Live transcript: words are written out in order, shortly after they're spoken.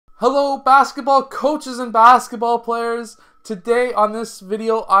Hello basketball coaches and basketball players. Today on this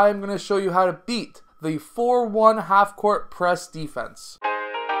video I'm going to show you how to beat the 4-1 half-court press defense.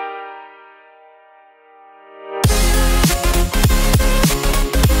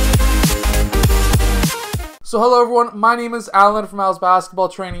 So hello everyone, my name is Alan from Al's Basketball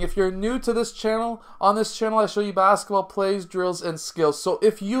Training. If you're new to this channel, on this channel I show you basketball plays, drills, and skills. So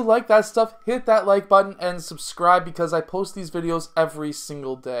if you like that stuff, hit that like button and subscribe because I post these videos every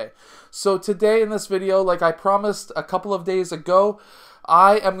single day. So today in this video, like I promised a couple of days ago,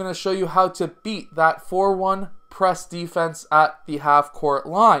 I am going to show you how to beat that 4-1 press defense at the half-court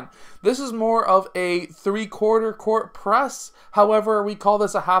line. This is more of a three-quarter court press. However, we call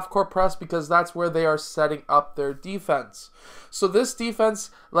this a half-court press because that's where they are setting up their defense. So this defense,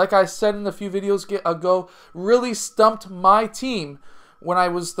 like I said in a few videos ago, really stumped my team when I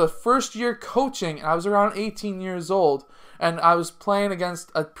was the first year coaching, and I was around 18 years old, and I was playing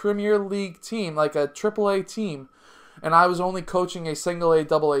against a Premier League team, like a AAA team, and I was only coaching a single A,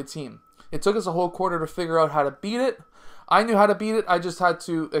 double A team. It took us a whole quarter to figure out how to beat it. I knew how to beat it. I just had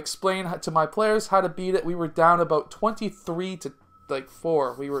to explain to my players how to beat it. We were down about 23 to like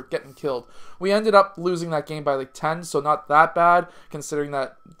 4. We were getting killed. We ended up losing that game by like 10, so not that bad considering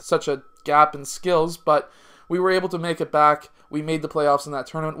that such a gap in skills, but we were able to make it back. We made the playoffs in that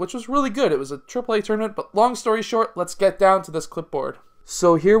tournament, which was really good. It was a AAA tournament, but long story short, let's get down to this clipboard.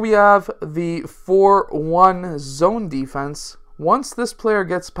 So here we have the 4-1 zone defense. Once this player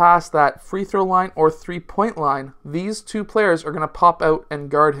gets past that free throw line or three-point line, these two players are going to pop out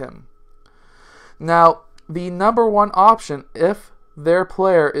and guard him. Now, the number one option, if their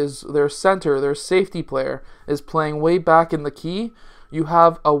player is their center, their safety player, is playing way back in the key, you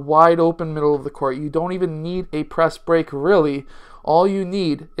have a wide open middle of the court. You don't even need a press break, really. All you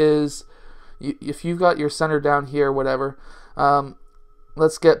need is, if you've got your center down here, whatever,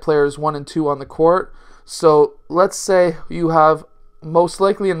 let's get players 1 and 2 on the court. So let's say you have, most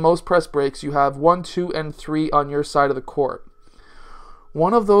likely in most press breaks, you have 1, 2, and 3 on your side of the court.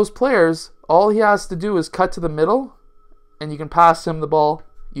 One of those players, all he has to do is cut to the middle, and you can pass him the ball.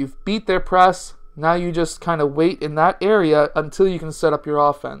 You've beat their press. Now you just kind of wait in that area until you can set up your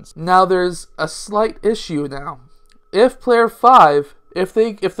offense. Now there's a slight issue now. If player 5, if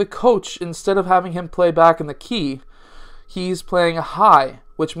the coach, instead of having him play back in the key, he's playing a high,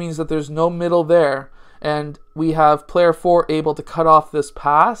 which means that there's no middle there. And we have player 4 able to cut off this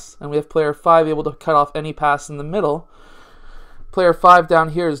pass, and we have player 5 able to cut off any pass in the middle. Player 5 down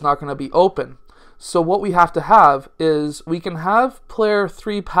here is not going to be open. So what we have to have is we can have player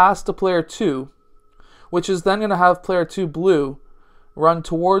 3 pass to player 2, which is then going to have player 2 blue run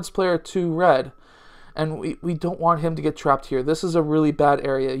towards player 2 red. And we don't want him to get trapped here. This is a really bad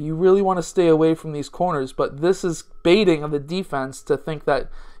area. You really want to stay away from these corners, but this is baiting of the defense to think that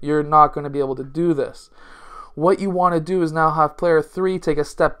you're not going to be able to do this. What you want to do is now have player 3 take a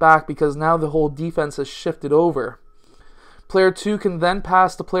step back because now the whole defense has shifted over. Player 2 can then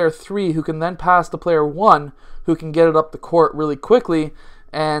pass to player 3, who can then pass to player 1, who can get it up the court really quickly,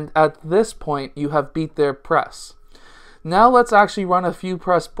 and at this point you have beat their press. Now let's actually run a few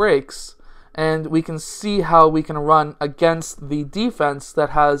press breaks, and we can see how we can run against the defense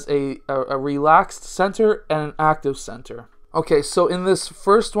that has a relaxed center and an active center. Okay, so in this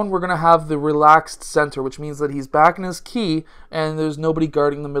first one, we're going to have the relaxed center, which means that he's back in his key and there's nobody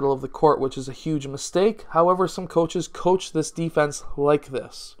guarding the middle of the court, which is a huge mistake. However, some coaches coach this defense like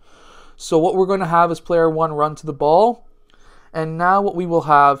this. So what we're going to have is player 1 run to the ball, and now what we will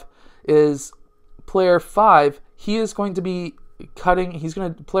have is player 5, he is going to be cutting,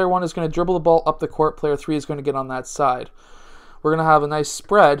 player 1 is going to dribble the ball up the court, player 3 is going to get on that side. We're going to have a nice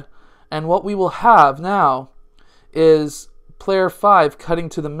spread, and what we will have now is player 5 cutting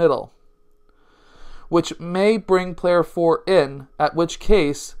to the middle, which may bring player 4 in, at which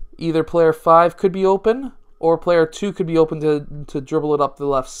case either player 5 could be open or player 2 could be open to dribble it up the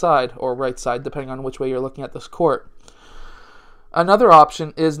left side or right side, depending on which way you're looking at this court. Another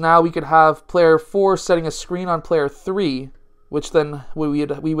option is now we could have player 4 setting a screen on player 3, which then we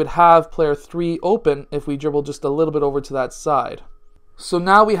would have player 3 open if we dribble just a little bit over to that side. So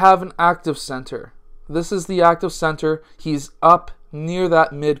now we have an active center. This is the active center. He's up near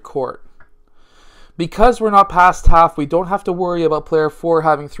that mid-court. Because we're not past half, we don't have to worry about player 4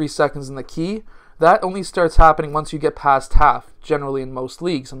 having 3 seconds in the key. That only starts happening once you get past half, generally in most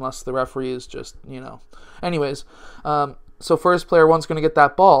leagues, unless the referee is just, Anyways, so first player 1's going to get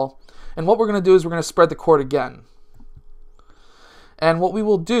that ball. And what we're going to do is we're going to spread the court again. And what we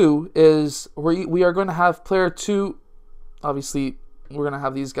will do is we are going to have player 2, obviously we're going to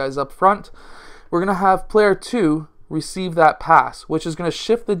have these guys up front. We're going to have player 2 receive that pass, which is going to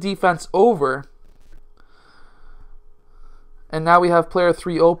shift the defense over. And now we have player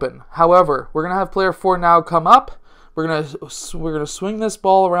 3 open. However, we're going to have player 4 now come up. We're going to swing this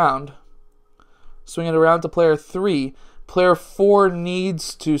ball around. Swing it around to player 3. Player 4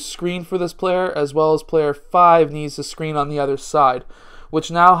 needs to screen for this player, as well as player 5 needs to screen on the other side,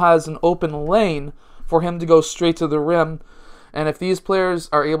 which now has an open lane for him to go straight to the rim. And if these players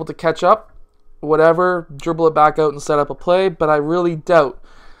are able to catch up, whatever, dribble it back out and set up a play, but I really doubt.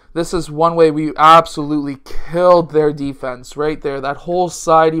 This is one way we absolutely killed their defense right there. That whole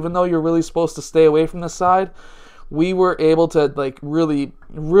side, even though you're really supposed to stay away from the side, we were able to like really,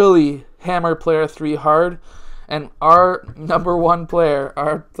 really hammer player 3 hard. And our number 1 player,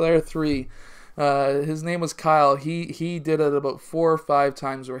 our player 3, his name was Kyle. He did it about 4 or 5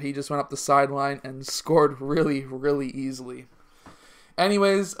 times where he just went up the sideline and scored really, really easily.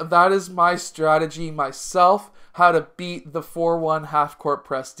 Anyways, that is my strategy myself, how to beat the 4-1 half-court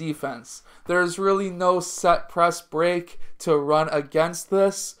press defense. There's really no set press break to run against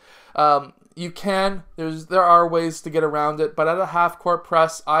this. There are ways to get around it, but at a half-court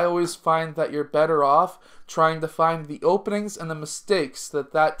press, I always find that you're better off trying to find the openings and the mistakes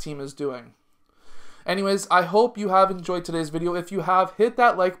that team is doing. Anyways, I hope you have enjoyed today's video. If you have, hit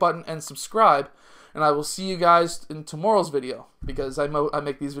that like button and subscribe, and I will see you guys in tomorrow's video, because I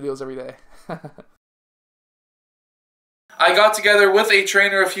make these videos every day. I got together with a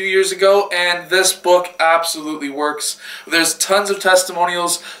trainer a few years ago, and this book absolutely works. There's tons of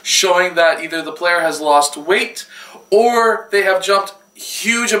testimonials showing that either the player has lost weight or they have jumped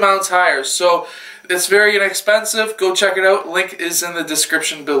huge amounts higher. So it's very inexpensive. Go check it out. Link is in the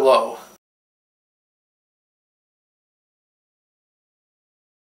description below.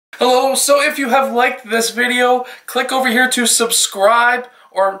 Hello, so if you have liked this video, click over here to subscribe,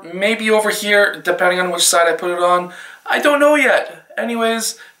 or maybe over here, depending on which side I put it on. I don't know yet.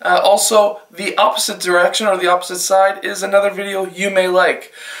 Anyways, also the opposite direction or the opposite side is another video you may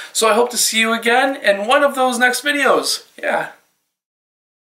like. So I hope to see you again in one of those next videos. Yeah.